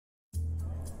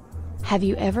Have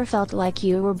you ever felt like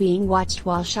you were being watched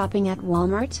while shopping at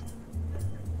Walmart?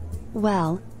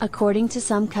 Well, according to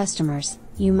some customers,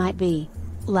 you might be.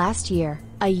 Last year,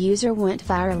 a user went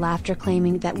viral after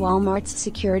claiming that Walmart's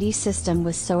security system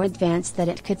was so advanced that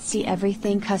it could see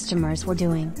everything customers were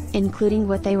doing, including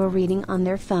what they were reading on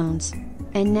their phones.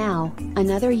 And now,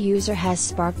 another user has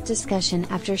sparked discussion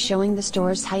after showing the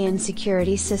store's high-end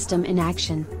security system in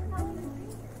action.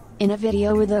 In a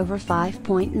video with over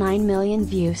 5.9 million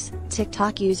views,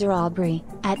 TikTok user Aubrey,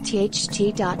 at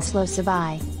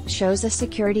tht.slowsabai, shows a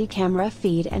security camera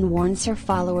feed and warns her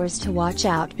followers to watch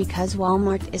out because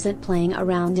Walmart isn't playing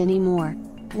around anymore.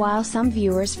 While some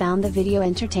viewers found the video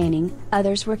entertaining,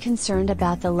 others were concerned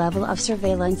about the level of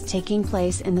surveillance taking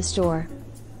place in the store.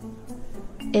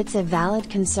 It's a valid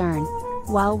concern.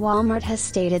 While Walmart has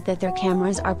stated that their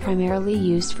cameras are primarily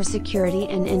used for security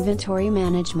and inventory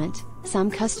management,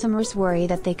 some customers worry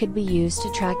that they could be used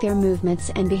to track their movements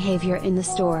and behavior in the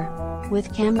store.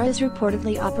 With cameras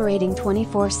reportedly operating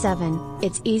 24/7,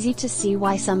 it's easy to see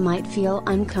why some might feel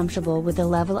uncomfortable with the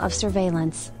level of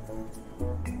surveillance.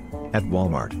 At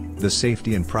Walmart, the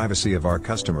safety and privacy of our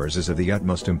customers is of the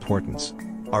utmost importance.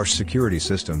 Our security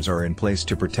systems are in place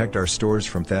to protect our stores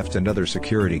from theft and other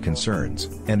security concerns,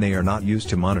 and they are not used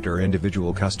to monitor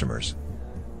individual customers.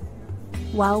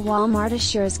 While Walmart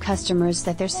assures customers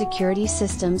that their security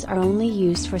systems are only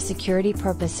used for security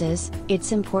purposes,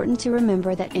 it's important to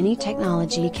remember that any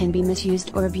technology can be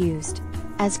misused or abused.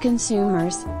 As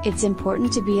consumers, it's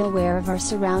important to be aware of our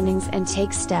surroundings and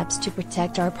take steps to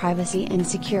protect our privacy and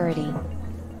security.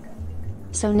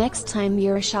 So next time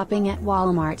you're shopping at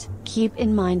Walmart, keep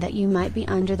in mind that you might be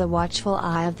under the watchful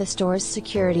eye of the store's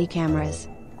security cameras.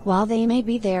 While they may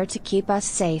be there to keep us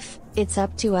safe, it's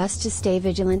up to us to stay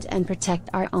vigilant and protect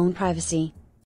our own privacy.